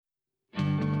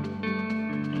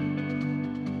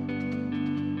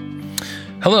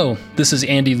Hello, this is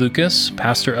Andy Lucas,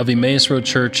 pastor of Emmaus Road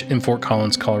Church in Fort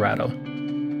Collins, Colorado.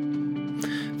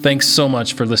 Thanks so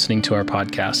much for listening to our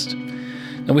podcast,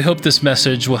 and we hope this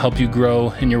message will help you grow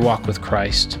in your walk with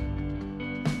Christ.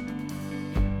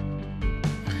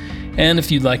 And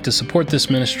if you'd like to support this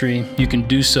ministry, you can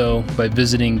do so by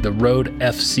visiting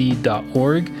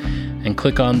theroadfc.org and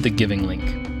click on the giving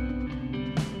link.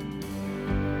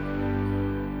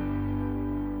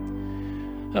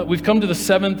 We've come to the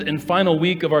seventh and final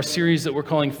week of our series that we're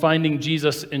calling Finding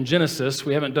Jesus in Genesis.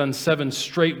 We haven't done 7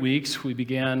 straight weeks. We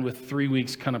began with 3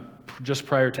 weeks kind of just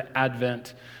prior to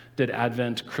Advent, did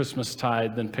Advent,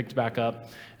 Christmastide, then picked back up,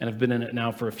 and have been in it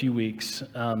now for a few weeks.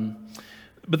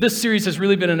 But this series has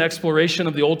really been an exploration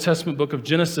of the Old Testament book of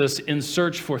Genesis in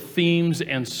search for themes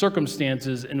and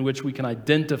circumstances in which we can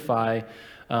identify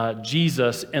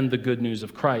Jesus and the good news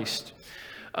of Christ.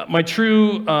 My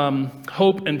true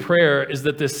hope and prayer is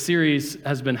that this series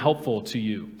has been helpful to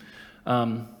you.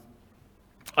 I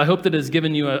hope that it has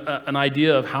given you an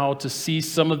idea of how to see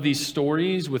some of these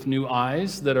stories with new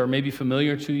eyes that are maybe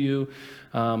familiar to you,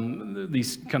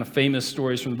 these kind of famous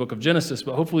stories from the book of Genesis,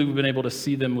 but hopefully we've been able to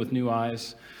see them with new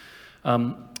eyes.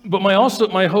 But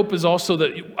my hope is also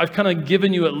that I've kind of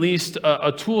given you at least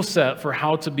a tool set for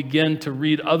how to begin to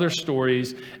read other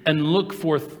stories and look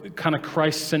for kind of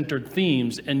Christ-centered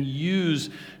themes and use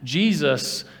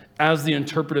Jesus as the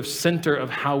interpretive center of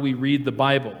how we read the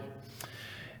Bible.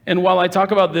 And while I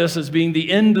talk about this as being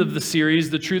the end of the series,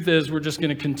 the truth is we're just going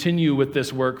to continue with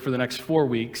this work for the next 4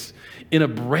 weeks in a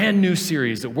brand new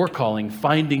series that we're calling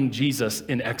Finding Jesus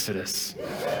in Exodus.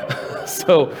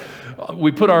 So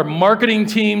we put our marketing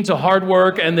team to hard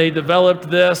work, and they developed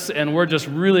this, and we're just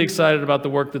really excited about the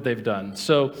work that they've done.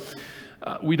 So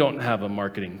we don't have a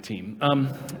marketing team.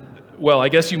 Well, I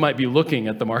guess you might be looking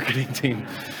at the marketing team.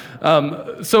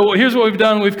 So here's what we've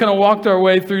done. We've kind of walked our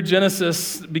way through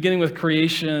Genesis, beginning with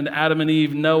creation, Adam and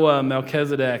Eve, Noah,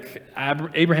 Melchizedek,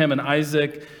 Abraham and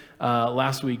Isaac,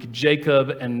 last week Jacob,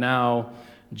 and now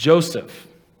Joseph.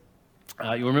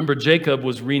 You remember Jacob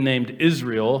was renamed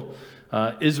Israel.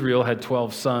 Israel had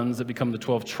 12 sons that become the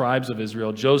 12 tribes of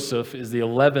Israel. Joseph is the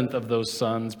 11th of those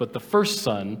sons, but the first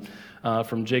son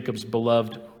from Jacob's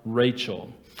beloved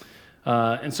Rachel.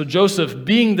 And so Joseph,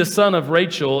 being the son of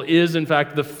Rachel, is in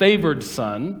fact the favored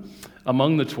son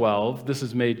among the 12. This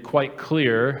is made quite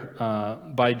clear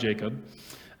by Jacob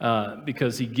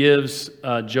because he gives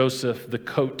Joseph the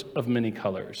coat of many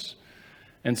colors.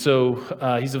 And so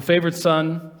he's a favored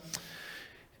son.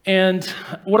 And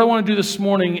what I want to do this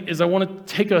morning is I want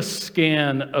to take a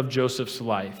scan of Joseph's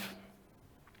life.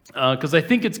 Because I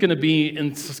think it's going to be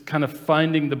in kind of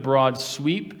finding the broad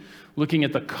sweep, looking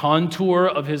at the contour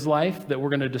of his life that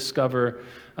we're going to discover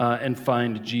and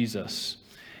find Jesus.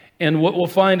 And what we'll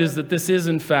find is that this is,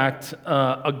 in fact,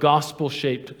 a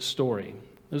gospel-shaped story.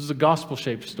 This is a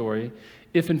gospel-shaped story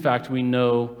if, in fact, we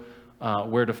know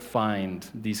where to find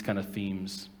these kind of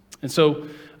themes. And so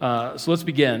let's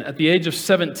begin. At the age of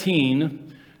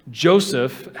 17,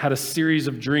 Joseph had a series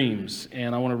of dreams.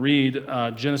 And I want to read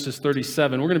Genesis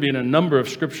 37. We're going to be in a number of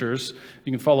scriptures.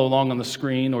 You can follow along on the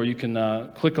screen, or you can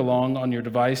click along on your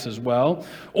device as well.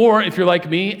 Or if you're like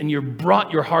me and you brought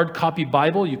your hard copy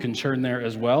Bible, you can turn there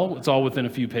as well. It's all within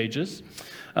a few pages.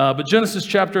 But Genesis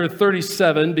chapter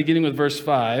 37, beginning with verse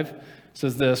 5,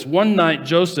 says this: One night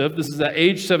Joseph, this is at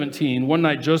age 17, one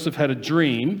night Joseph had a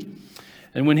dream.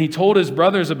 And when he told his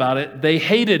brothers about it, they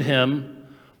hated him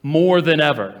more than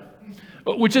ever.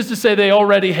 Which is to say, they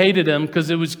already hated him because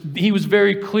he was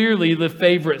very clearly the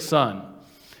favorite son.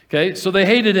 Okay, so they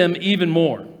hated him even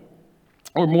more,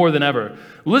 or more than ever.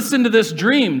 Listen to this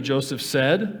dream, Joseph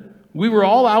said. We were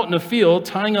all out in a field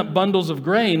tying up bundles of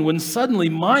grain when suddenly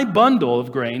my bundle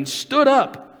of grain stood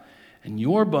up, and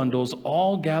your bundles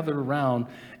all gathered around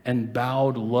and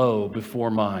bowed low before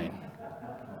mine.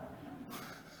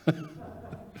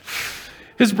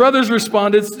 His brothers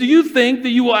responded, do you think that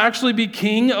you will actually be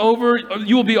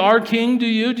you will be our king, do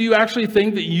you? Do you actually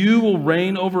think that you will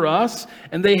reign over us?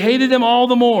 And they hated him all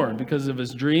the more because of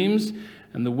his dreams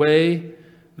and the way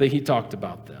that he talked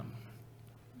about them.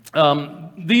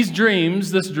 This dream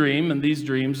and these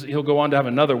dreams, he'll go on to have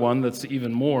another one that's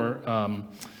even more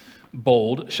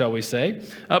bold, shall we say.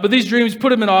 But these dreams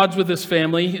put him at odds with his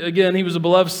family. Again, he was a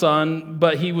beloved son,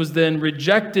 but he was then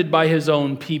rejected by his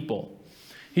own people.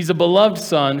 He's a beloved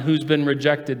son who's been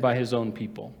rejected by his own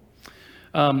people.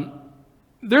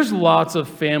 There's lots of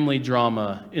family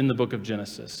drama in the book of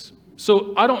Genesis.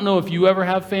 So I don't know if you ever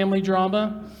have family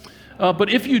drama, but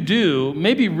if you do,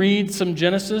 maybe read some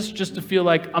Genesis just to feel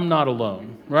like I'm not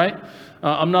alone, right?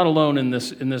 I'm not alone in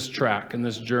this track, in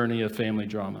this journey of family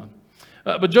drama.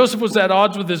 But Joseph was at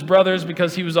odds with his brothers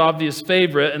because he was obvious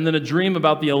favorite, and then a dream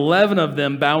about the 11 of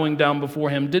them bowing down before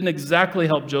him didn't exactly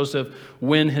help Joseph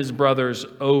win his brothers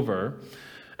over.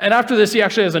 And after this, he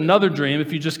actually has another dream.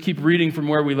 If you just keep reading from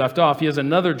where we left off, he has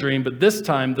another dream, but this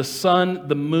time the sun,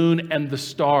 the moon, and the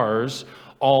stars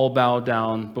all bow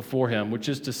down before him, which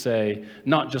is to say,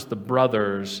 not just the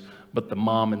brothers, but the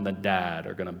mom and the dad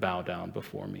are going to bow down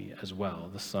before me as well,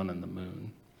 the sun and the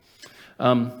moon.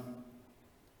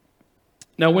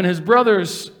 Now, when his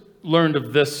brothers learned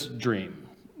of this dream,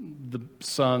 the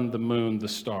sun, the moon, the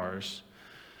stars,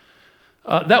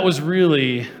 that was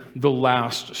really the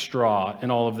last straw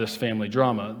in all of this family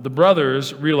drama. The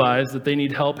brothers realize that they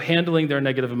need help handling their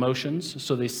negative emotions,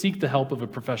 so they seek the help of a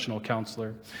professional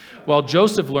counselor, while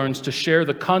Joseph learns to share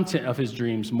the content of his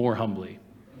dreams more humbly.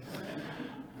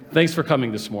 Thanks for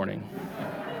coming this morning.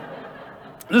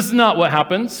 This is not what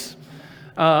happens.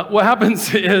 What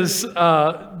happens is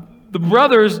the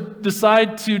brothers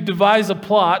decide to devise a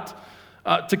plot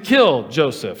to kill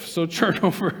Joseph. So turn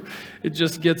over, it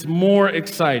just gets more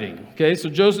exciting. Okay, so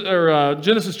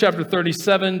Genesis chapter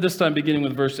 37, this time beginning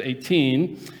with verse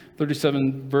 18.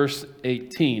 37, verse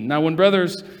 18. Now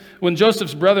when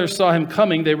Joseph's brothers saw him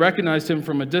coming, they recognized him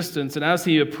from a distance, and as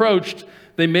he approached,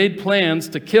 they made plans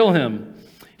to kill him.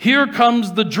 "Here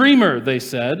comes the dreamer," they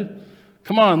said.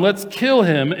 "Come on, let's kill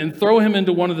him and throw him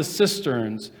into one of the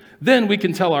cisterns. Then we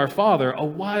can tell our father a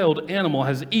wild animal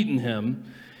has eaten him,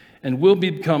 and we'll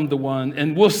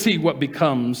see what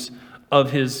becomes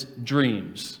of his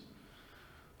dreams."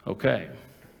 Okay.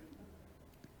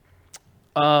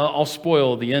 I'll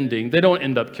spoil the ending. They don't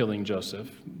end up killing Joseph,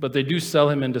 but they do sell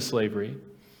him into slavery,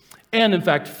 and in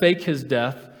fact fake his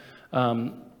death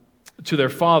to their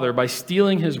father by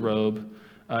stealing his robe,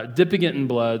 dipping it in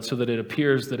blood so that it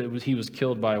appears that he was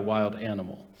killed by a wild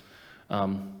animal.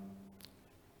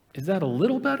 Is that a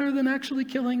little better than actually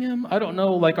killing him? I don't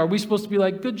know. Are we supposed to be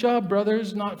like, "Good job,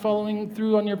 brothers, not following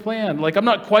through on your plan"? I'm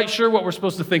not quite sure what we're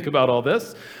supposed to think about all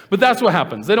this, but that's what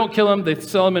happens. They don't kill him, they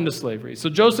sell him into slavery. So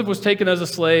Joseph was taken as a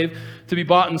slave to be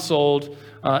bought and sold.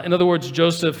 In other words,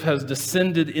 Joseph has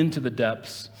descended into the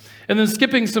depths. And then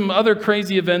skipping some other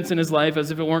crazy events in his life,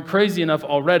 as if it weren't crazy enough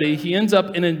already, he ends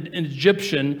up in an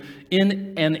Egyptian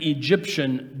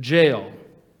jail.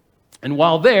 And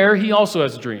while there, he also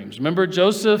has dreams. Remember,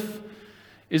 Joseph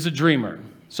is a dreamer.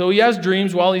 So he has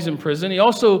dreams while he's in prison. He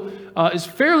also is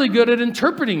fairly good at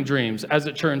interpreting dreams, as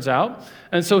it turns out.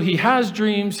 And so he has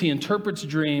dreams, he interprets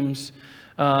dreams,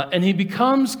 and he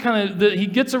becomes he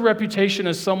gets a reputation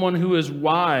as someone who is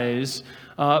wise,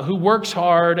 who works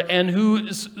hard, and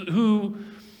who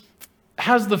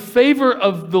has the favor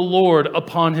of the Lord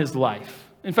upon his life.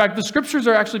 In fact, the scriptures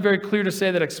are actually very clear to say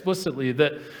that explicitly,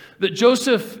 that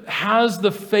Joseph has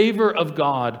the favor of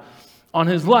God on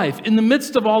his life. In the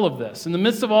midst of all of this, in the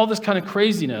midst of all this kind of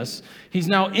craziness, he's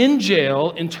now in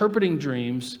jail interpreting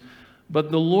dreams, but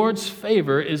the Lord's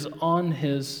favor is on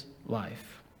his life.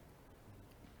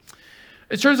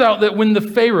 It turns out that when the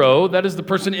Pharaoh, that is the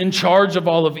person in charge of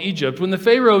all of Egypt, when the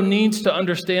Pharaoh needs to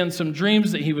understand some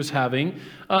dreams that he was having,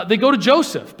 they go to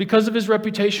Joseph because of his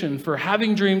reputation for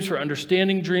having dreams, for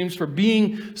understanding dreams, for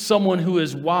being someone who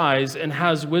is wise and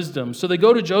has wisdom. So they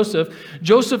go to Joseph.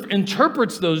 Joseph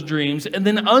interprets those dreams, and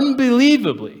then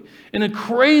unbelievably, in a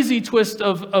crazy twist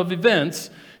of events,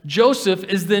 Joseph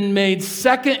is then made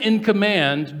second in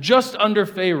command, just under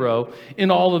Pharaoh, in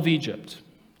all of Egypt.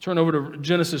 Turn over to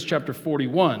Genesis chapter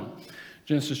 41.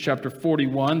 Genesis chapter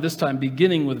 41, this time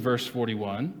beginning with verse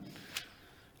 41.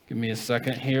 Give me a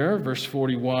second here. Verse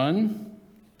 41.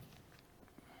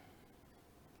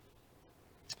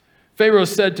 Pharaoh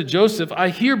said to Joseph, "I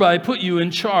hereby put you in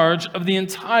charge of the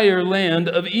entire land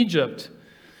of Egypt."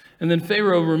 And then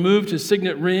Pharaoh removed his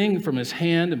signet ring from his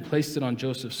hand and placed it on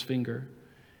Joseph's finger.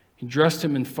 He dressed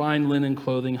him in fine linen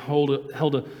clothing,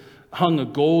 hung a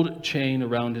gold chain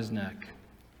around his neck.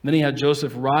 Then he had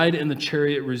Joseph ride in the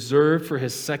chariot reserved for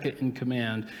his second in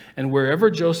command. And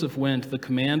wherever Joseph went, the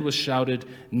command was shouted,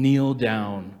 "Kneel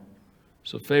down."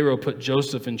 So Pharaoh put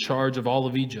Joseph in charge of all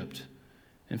of Egypt.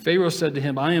 And Pharaoh said to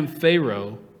him, "I am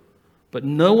Pharaoh, but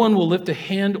no one will lift a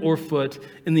hand or foot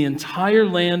in the entire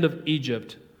land of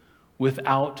Egypt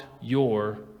without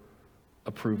your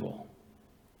approval."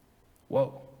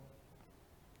 Whoa.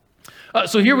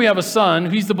 So here we have a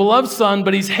son. He's the beloved son,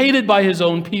 but he's hated by his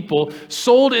own people,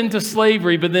 sold into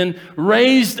slavery, but then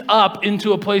raised up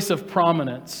into a place of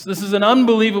prominence. This is an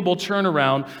unbelievable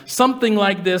turnaround. Something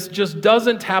like this just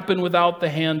doesn't happen without the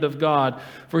hand of God.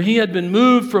 For he had been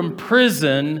moved from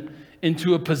prison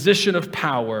into a position of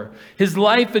power. His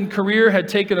life and career had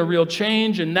taken a real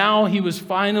change, and now he was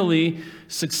finally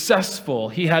successful.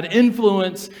 He had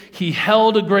influence, he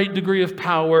held a great degree of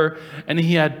power, and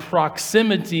he had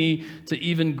proximity to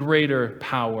even greater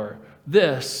power.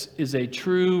 This is a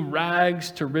true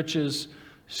rags to riches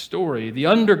story. The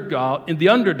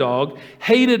underdog,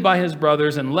 hated by his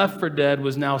brothers and left for dead,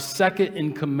 was now second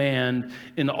in command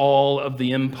in all of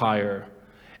the empire.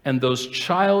 And those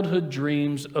childhood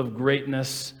dreams of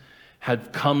greatness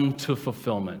had come to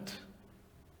fulfillment.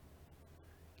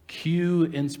 Cue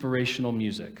inspirational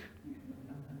music.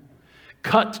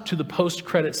 Cut to the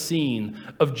post-credit scene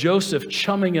of Joseph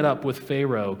chumming it up with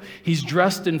Pharaoh. He's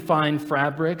dressed in fine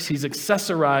fabrics, he's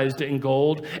accessorized in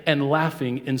gold, and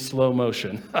laughing in slow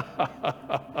motion.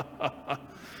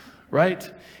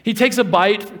 Right? He takes a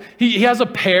bite, he has a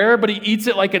pear, but he eats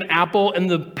it like an apple, and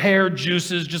the pear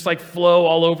juices just like flow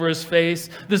all over his face.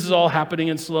 This is all happening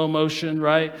in slow motion,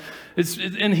 right?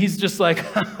 And he's just like,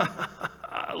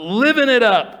 living it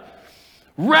up.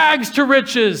 Rags to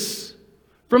riches.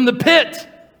 From the pit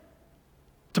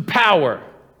to power.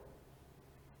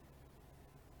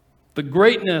 The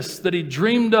greatness that he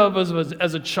dreamed of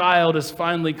as a child has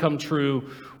finally come true.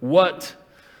 What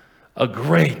a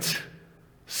great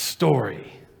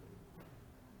story.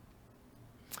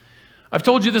 I've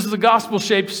told you this is a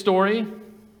gospel-shaped story.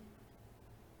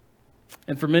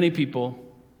 And for many people,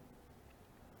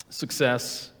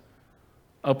 success,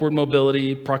 upward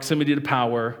mobility, proximity to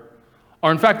power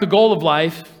are in fact the goal of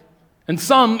life. And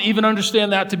some even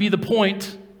understand that to be the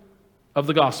point of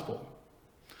the gospel.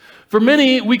 For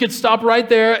many, we could stop right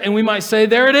there and we might say,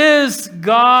 there it is.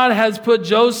 God has put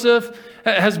Joseph,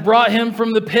 has brought him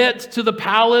from the pit to the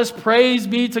palace. Praise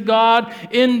be to God.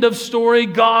 End of story.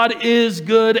 God is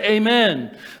good.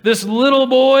 Amen. This little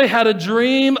boy had a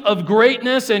dream of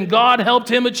greatness and God helped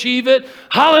him achieve it.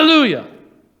 Hallelujah.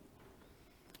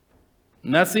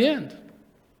 And that's the end.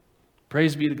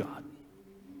 Praise be to God.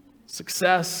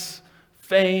 Success,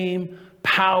 fame,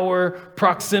 power,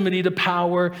 proximity to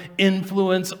power,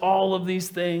 influence, all of these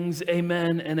things.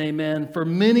 Amen and amen. For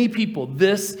many people,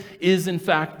 this is in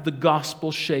fact the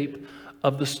gospel shape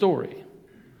of the story.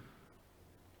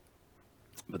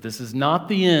 But this is not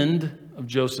the end of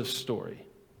Joseph's story.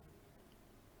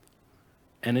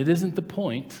 And it isn't the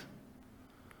point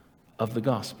of the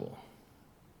gospel.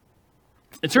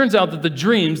 It turns out that the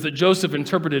dreams that Joseph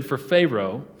interpreted for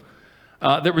Pharaoh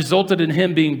that resulted in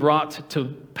him being brought to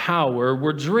power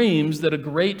were dreams that a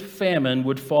great famine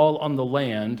would fall on the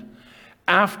land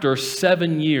after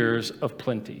 7 years of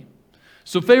plenty.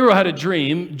 So Pharaoh had a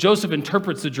dream, Joseph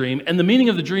interprets the dream, and the meaning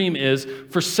of the dream is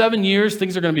for 7 years,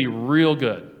 things are going to be real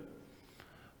good.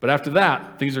 But after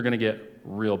that, things are going to get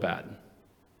real bad.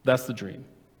 That's the dream.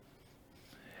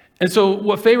 And so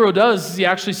what Pharaoh does is he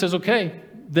actually says, okay,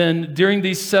 then during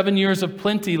these 7 years of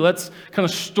plenty, let's kind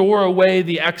of store away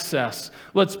the excess.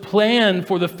 Let's plan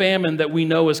for the famine that we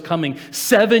know is coming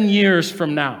 7 years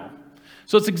from now.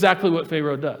 So it's exactly what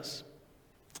Pharaoh does.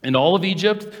 In all of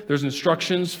Egypt, there's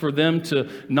instructions for them to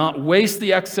not waste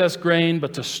the excess grain,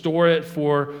 but to store it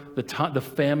for the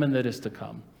famine that is to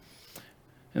come.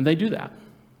 And they do that.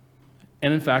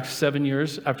 And in fact,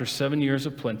 after 7 years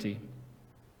of plenty,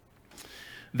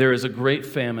 there is a great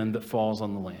famine that falls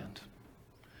on the land.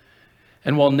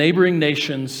 And while neighboring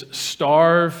nations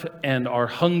starve and are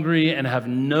hungry and have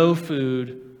no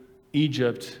food,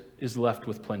 Egypt is left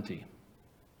with plenty.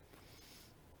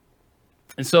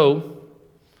 And so,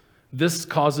 this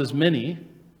causes many,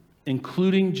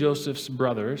 including Joseph's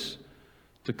brothers,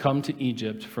 to come to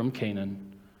Egypt from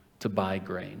Canaan to buy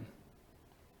grain.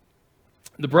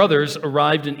 The brothers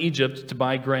arrived in Egypt to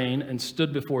buy grain and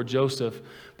stood before Joseph,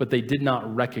 but they did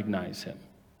not recognize him.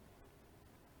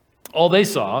 All they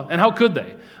saw, and how could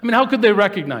they? How could they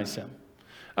recognize him?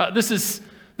 This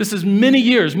is many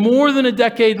years, more than a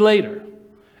decade later,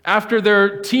 after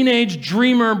their teenage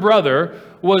dreamer brother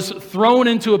was thrown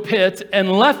into a pit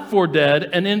and left for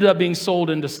dead and ended up being sold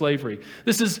into slavery.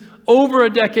 This is over a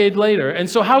decade later. And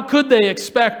so how could they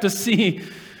expect to see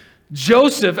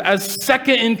Joseph as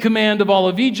second in command of all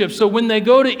of Egypt? So when they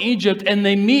go to Egypt and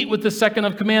they meet with the second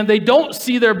of command, they don't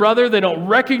see their brother, they don't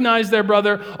recognize their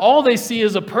brother. All they see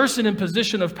is a person in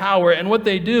position of power, and what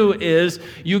they do is,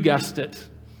 you guessed it,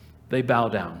 they bow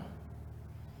down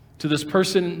to this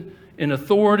person in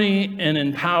authority and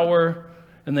in power,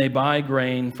 and they buy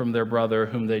grain from their brother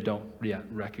whom they don't yet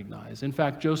recognize. In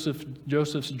fact,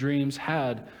 Joseph's dreams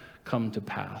had come to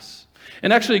pass.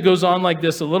 And actually it goes on like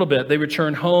this a little bit. They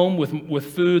return home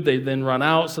with food. They then run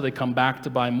out, so they come back to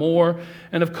buy more.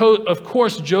 And of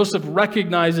course, Joseph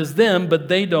recognizes them, but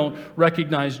they don't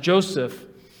recognize Joseph.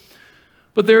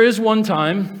 But there is one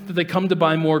time that they come to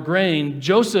buy more grain.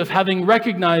 Joseph, having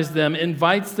recognized them,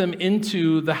 invites them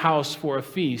into the house for a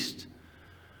feast.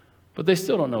 But they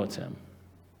still don't know it's him.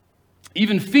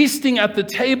 Even feasting at the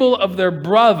table of their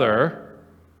brother,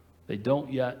 they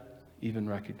don't yet even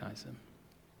recognize him.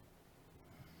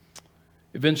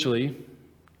 Eventually,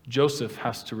 Joseph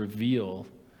has to reveal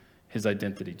his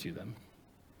identity to them.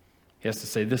 He has to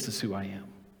say, "This is who I am.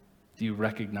 Do you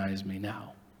recognize me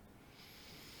now?"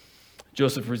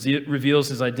 Joseph reveals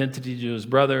his identity to his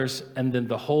brothers, and then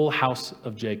the whole house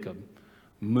of Jacob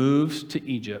moves to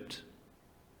Egypt,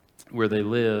 where they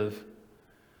live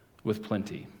with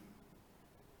plenty.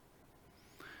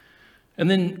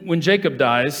 And then when Jacob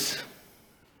dies,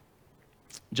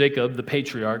 Jacob, the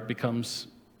patriarch, becomes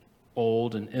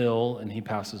old and ill, and he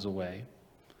passes away.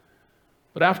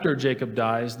 But after Jacob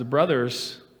dies, the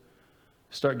brothers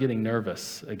start getting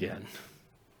nervous again.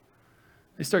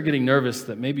 They start getting nervous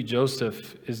that maybe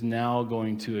Joseph is now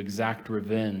going to exact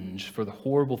revenge for the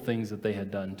horrible things that they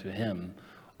had done to him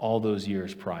all those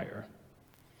years prior.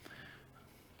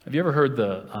 Have you ever heard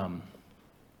the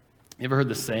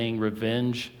saying,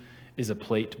 "Revenge is a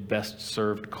plate best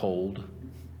served cold"?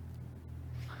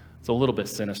 It's a little bit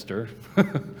sinister.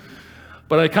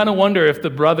 But I kind of wonder if the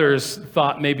brothers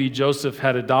thought maybe Joseph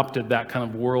had adopted that kind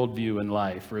of worldview in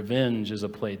life. Revenge is a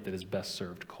plate that is best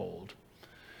served cold.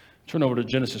 Turn over to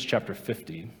Genesis chapter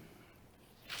 50.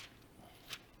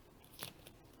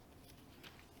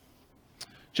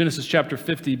 Genesis chapter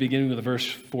 50, beginning with verse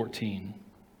 14.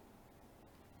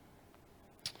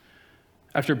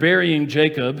 After burying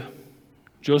Jacob,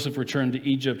 Joseph returned to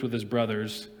Egypt with his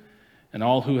brothers and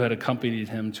all who had accompanied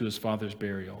him to his father's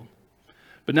burial.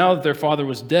 But now that their father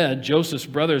was dead, Joseph's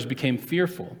brothers became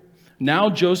fearful. "Now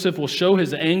Joseph will show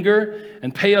his anger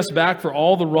and pay us back for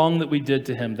all the wrong that we did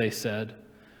to him," they said.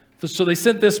 So they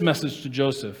sent this message to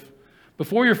Joseph: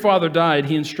 "Before your father died,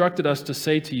 he instructed us to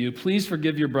say to you, 'Please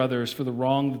forgive your brothers for the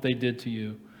wrong that they did to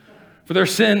you, for their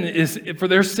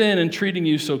sin in treating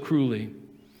you so cruelly.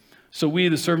 So we,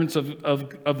 the servants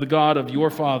of the God of your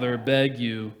father, beg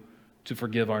you to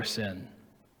forgive our sin.'"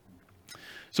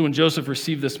 So when Joseph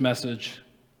received this message,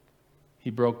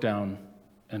 he broke down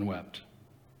and wept.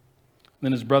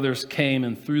 Then his brothers came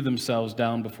and threw themselves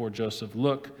down before Joseph.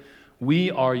 "Look, we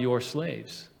are your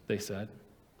slaves," they said.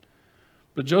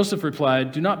 But Joseph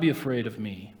replied, "Do not be afraid of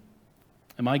me.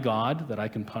 Am I God that I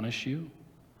can punish you?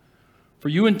 For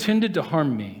you intended to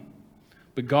harm me,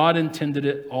 but God intended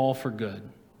it all for good.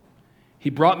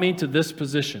 He brought me to this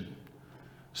position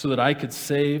so that I could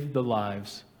save the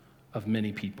lives of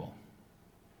many people.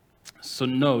 So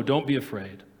no, don't be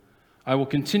afraid. I will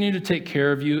continue to take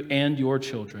care of you and your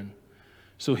children."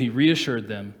 So he reassured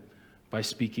them by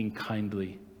speaking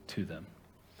kindly to them.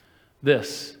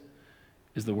 This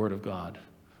is the word of God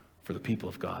for the people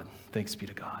of God. Thanks be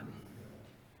to God.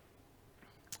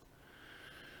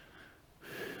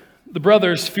 The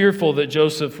brothers, fearful that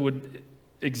Joseph would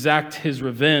exact his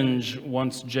revenge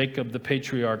once Jacob, the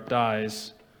patriarch,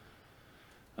 dies,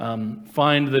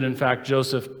 find that in fact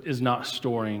Joseph is not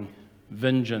storing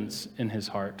vengeance in his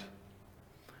heart,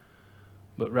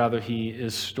 but rather he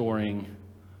is storing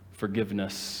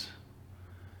forgiveness,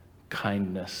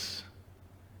 kindness,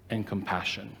 and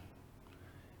compassion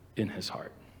in his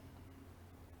heart.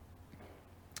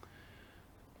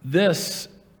 This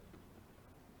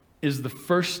is the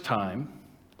first time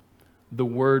the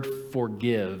word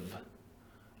forgive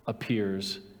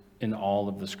appears in all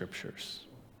of the scriptures.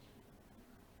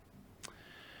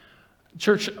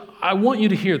 Church, I want you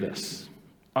to hear this.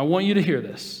 I want you to hear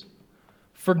this.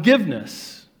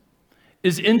 Forgiveness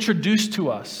is introduced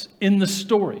to us in the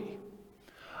story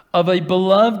of a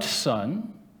beloved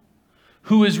son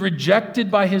who is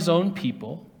rejected by his own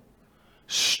people,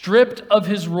 stripped of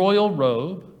his royal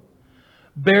robe,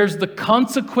 bears the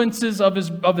consequences of his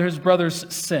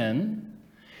brother's sin,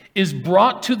 is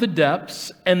brought to the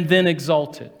depths and then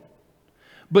exalted,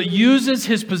 but uses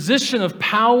his position of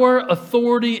power,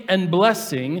 authority, and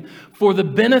blessing for the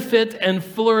benefit and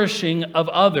flourishing of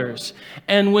others.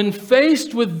 And when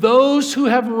faced with those who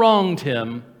have wronged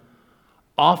him,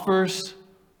 offers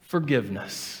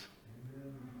forgiveness.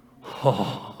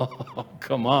 Oh,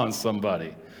 come on,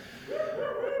 somebody.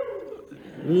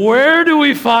 Where do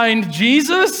we find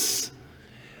Jesus?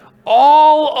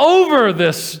 All over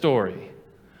this story.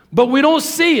 But we don't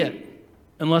see it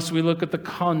unless we look at the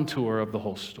contour of the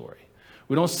whole story.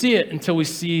 We don't see it until we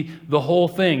see the whole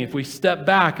thing. If we step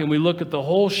back and we look at the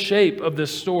whole shape of this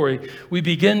story, we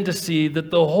begin to see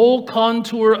that the whole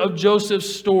contour of Joseph's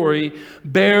story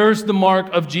bears the mark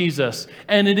of Jesus.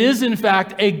 And it is, in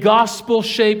fact, a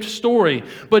gospel-shaped story,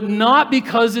 but not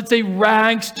because it's a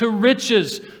rags to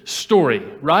riches story,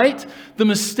 right? The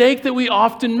mistake that we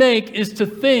often make is to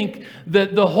think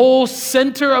that the whole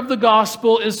center of the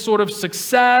gospel is sort of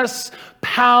success,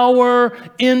 power,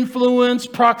 influence,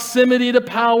 proximity to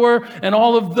power, and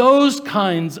all of those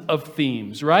kinds of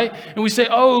themes, right? And we say,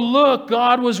 oh, look,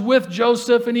 God was with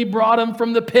Joseph and he brought him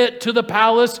from the pit to the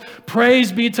palace.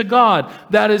 Praise be to God.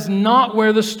 That is not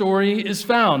where the story is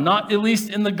found, not at least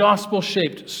in the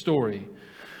gospel-shaped story.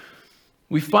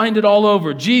 We find it all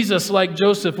over. Jesus, like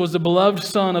Joseph, was the beloved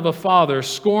son of a father,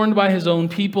 scorned by his own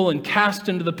people and cast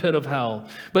into the pit of hell.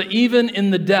 But even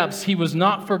in the depths, he was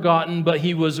not forgotten, but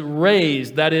he was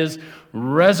raised, that is,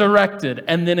 resurrected,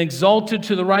 and then exalted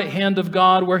to the right hand of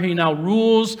God, where he now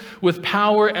rules with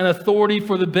power and authority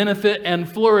for the benefit and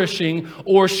flourishing,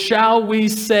 or shall we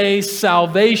say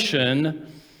salvation,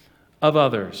 of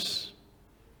others.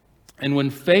 And when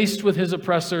faced with his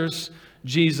oppressors,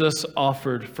 Jesus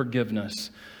offered forgiveness.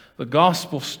 The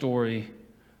gospel story,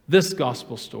 this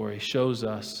gospel story shows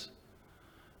us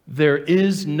there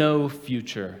is no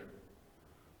future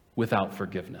without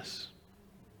forgiveness.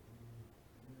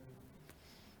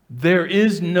 There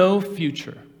is no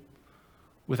future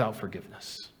without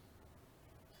forgiveness.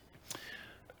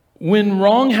 When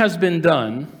wrong has been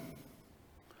done,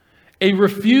 a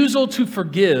refusal to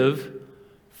forgive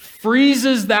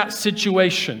freezes that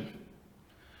situation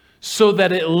so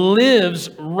that it lives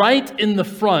right in the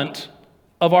front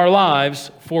of our lives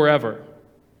forever.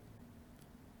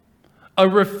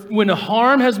 When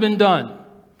harm has been done,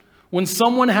 when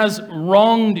someone has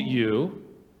wronged you,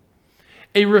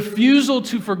 a refusal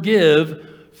to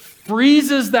forgive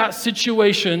freezes that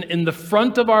situation in the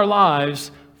front of our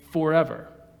lives forever.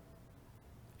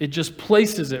 It just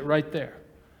places it right there,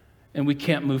 and we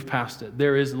can't move past it.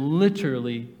 There is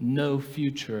literally no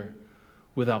future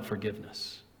without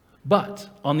forgiveness. But,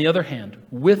 on the other hand,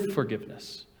 with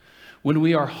forgiveness, when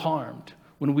we are harmed,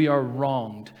 when we are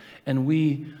wronged, and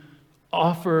we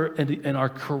offer and are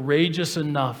courageous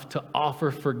enough to offer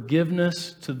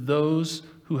forgiveness to those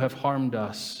who have harmed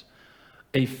us,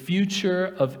 a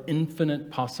future of infinite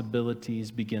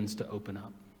possibilities begins to open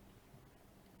up.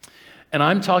 And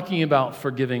I'm talking about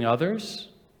forgiving others.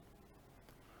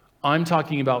 I'm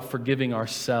talking about forgiving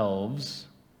ourselves.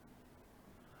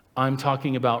 I'm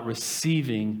talking about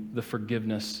receiving the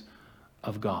forgiveness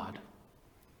of God.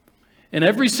 In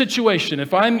every situation,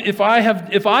 if I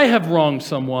have wronged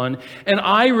someone and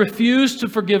I refuse to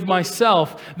forgive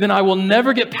myself, then I will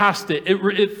never get past it.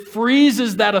 It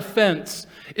freezes that offense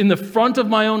in the front of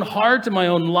my own heart and my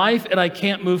own life, and I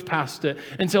can't move past it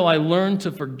until I learn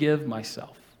to forgive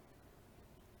myself.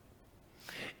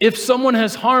 If someone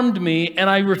has harmed me and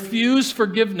I refuse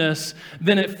forgiveness,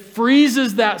 then it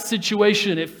freezes that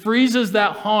situation, it freezes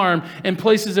that harm and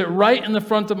places it right in the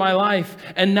front of my life.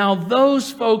 And now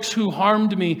those folks who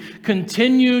harmed me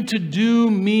continue to do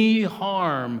me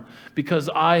harm because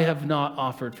I have not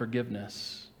offered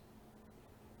forgiveness.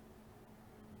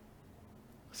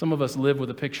 Some of us live with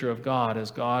a picture of God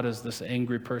as this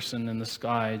angry person in the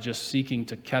sky just seeking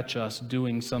to catch us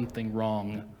doing something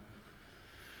wrong.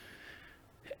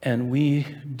 And we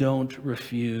don't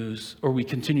refuse, or we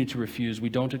continue to refuse, we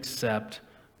don't accept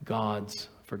God's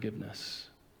forgiveness.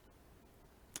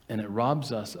 And it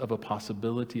robs us of a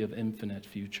possibility of infinite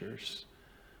futures.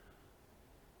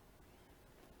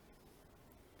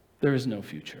 There is no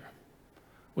future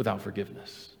without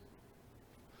forgiveness.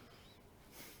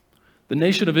 The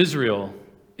nation of Israel,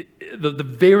 the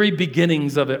very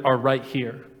beginnings of it are right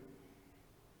here.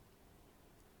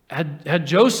 Had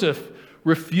Joseph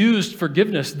refused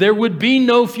forgiveness, there would be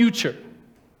no future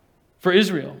for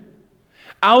Israel.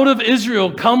 Out of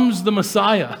Israel comes the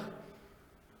Messiah.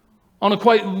 On a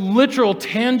quite literal,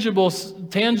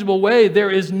 tangible way, there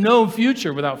is no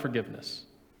future without forgiveness.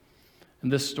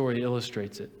 And this story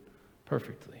illustrates it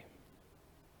perfectly.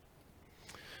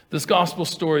 This gospel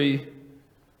story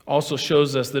also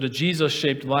shows us that a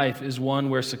Jesus-shaped life is one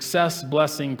where success,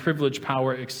 blessing, privilege,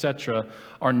 power, etc.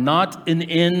 are not an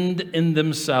end in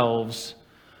themselves,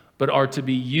 but are to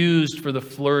be used for the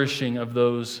flourishing of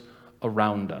those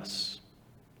around us.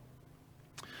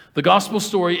 The gospel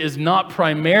story is not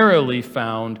primarily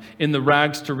found in the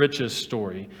rags to riches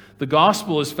story. The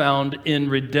gospel is found in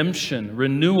redemption,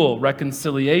 renewal,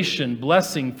 reconciliation,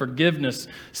 blessing, forgiveness,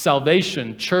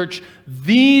 salvation. Church,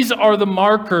 these are the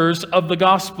markers of the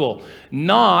gospel,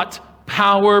 not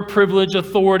power, privilege,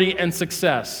 authority, and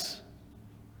success.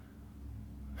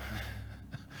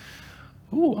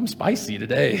 Ooh, I'm spicy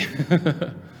today.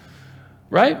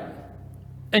 Right?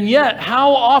 And yet,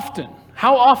 how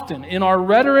often in our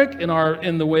rhetoric,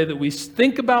 in the way that we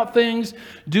think about things,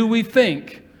 do we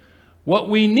think what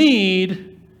we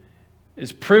need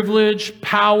is privilege,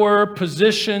 power,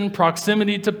 position,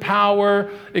 proximity to power,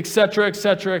 etc.,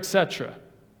 etc., etc.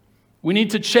 We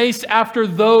need to chase after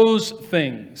those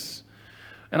things.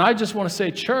 And I just want to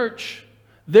say, church,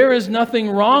 there is nothing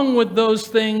wrong with those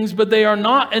things, but they are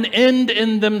not an end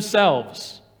in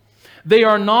themselves. They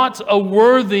are not a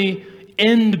worthy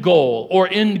end goal or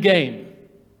end game.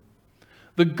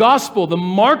 The gospel, the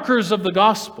markers of the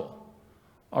gospel,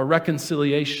 are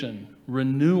reconciliation,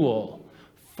 renewal,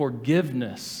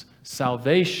 forgiveness,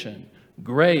 salvation,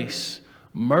 grace,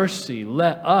 mercy.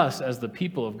 Let us, as the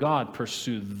people of God,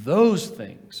 pursue those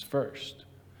things first.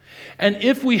 And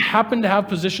if we happen to have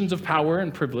positions of power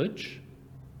and privilege,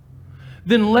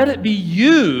 then let it be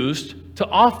used to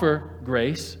offer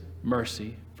grace,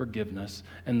 mercy, forgiveness,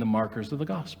 and the markers of the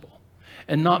gospel.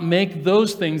 And not make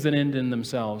those things an end in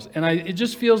themselves. And it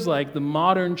just feels like the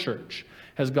modern church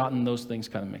has gotten those things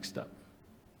kind of mixed up.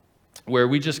 Where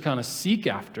we just kind of seek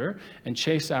after and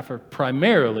chase after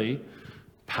primarily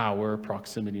power,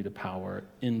 proximity to power,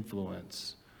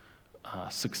 influence,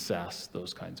 success,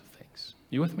 those kinds of things.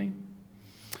 You with me?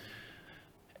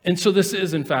 And so this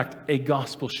is, in fact, a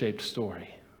gospel-shaped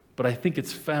story. But I think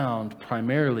it's found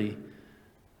primarily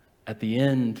at the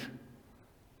end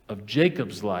of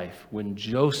Jacob's life when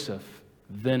Joseph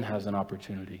then has an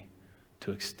opportunity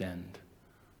to extend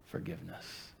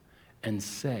forgiveness and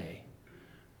say,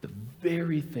 the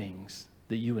very things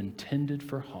that you intended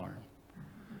for harm,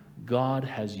 God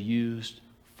has used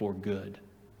for good.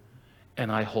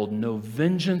 And I hold no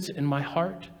vengeance in my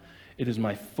heart. It is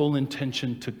my full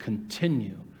intention to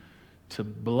continue to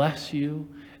bless you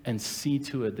and see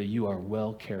to it that you are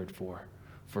well cared for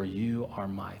you are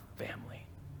my family.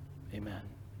 Amen.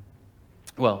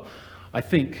 Well, I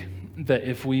think that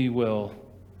if we will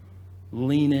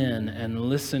lean in and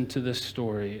listen to this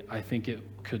story, I think it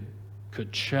could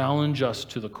challenge us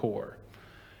to the core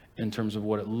in terms of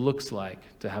what it looks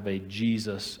like to have a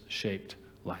Jesus-shaped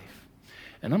life.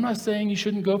 And I'm not saying you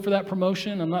shouldn't go for that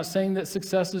promotion. I'm not saying that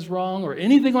success is wrong or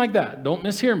anything like that. Don't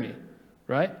mishear me,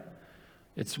 right?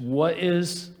 It's what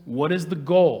is the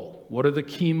goal? What are the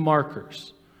key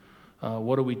markers?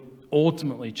 What are we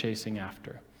ultimately chasing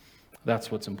after?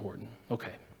 That's what's important.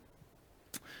 Okay.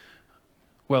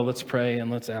 Well, let's pray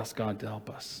and let's ask God to help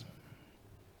us.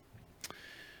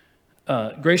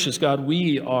 Gracious God,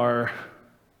 we are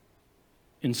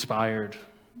inspired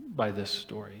by this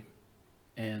story,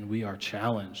 and we are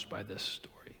challenged by this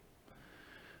story.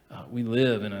 We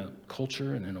live in a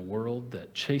culture and in a world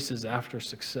that chases after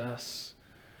success,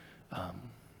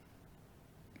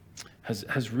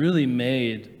 has really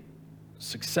made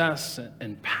success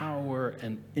and power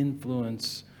and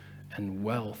influence and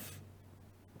wealth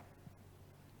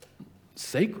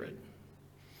sacred.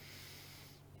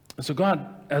 And so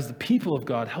God, as the people of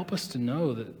God, help us to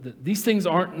know that these things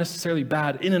aren't necessarily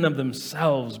bad in and of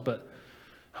themselves, but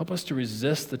help us to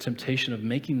resist the temptation of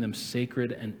making them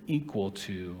sacred and equal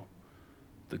to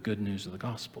the good news of the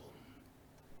gospel.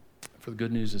 For the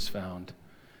good news is found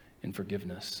in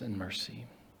forgiveness and mercy.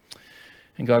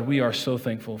 And God, we are so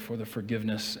thankful for the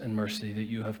forgiveness and mercy that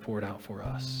you have poured out for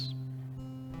us,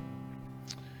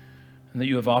 and that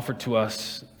you have offered to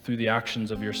us through the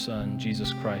actions of your Son,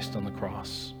 Jesus Christ, on the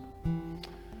cross,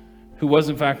 who was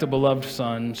in fact a beloved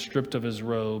Son, stripped of his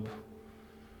robe,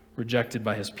 rejected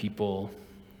by his people,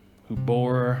 who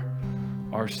bore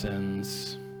our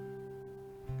sins,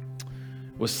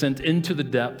 was sent into the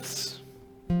depths,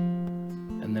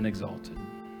 and then exalted,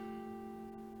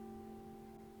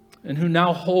 and who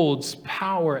now holds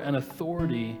power and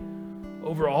authority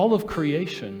over all of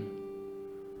creation,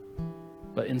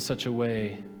 but in such a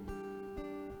way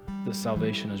that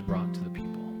salvation is brought to the people.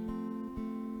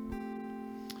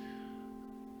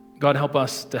 God, help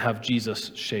us to have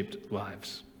Jesus-shaped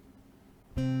lives.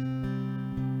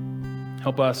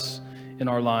 Help us in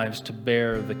our lives to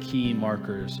bear the key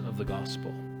markers of the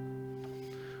gospel.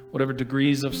 Whatever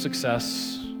degrees of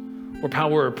success or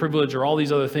power or privilege or all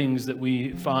these other things that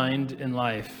we find in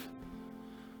life,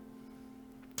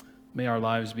 may our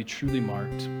lives be truly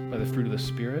marked by the fruit of the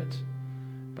Spirit,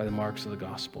 by the marks of the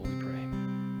gospel, we pray.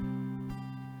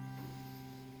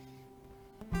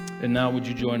 And now would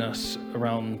you join us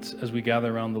around as we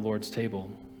gather around the Lord's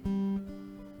table.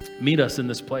 Meet us in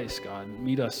this place, God.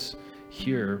 Meet us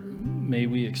here. May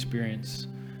we experience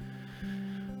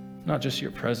not just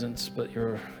your presence, but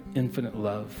your infinite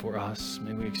love for us.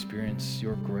 May we experience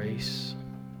your grace.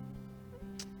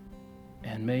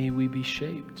 And may we be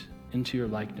shaped into your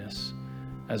likeness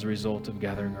as a result of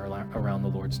gathering around the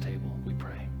Lord's table, we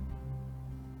pray.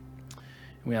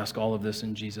 We ask all of this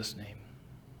in Jesus' name.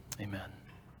 Amen.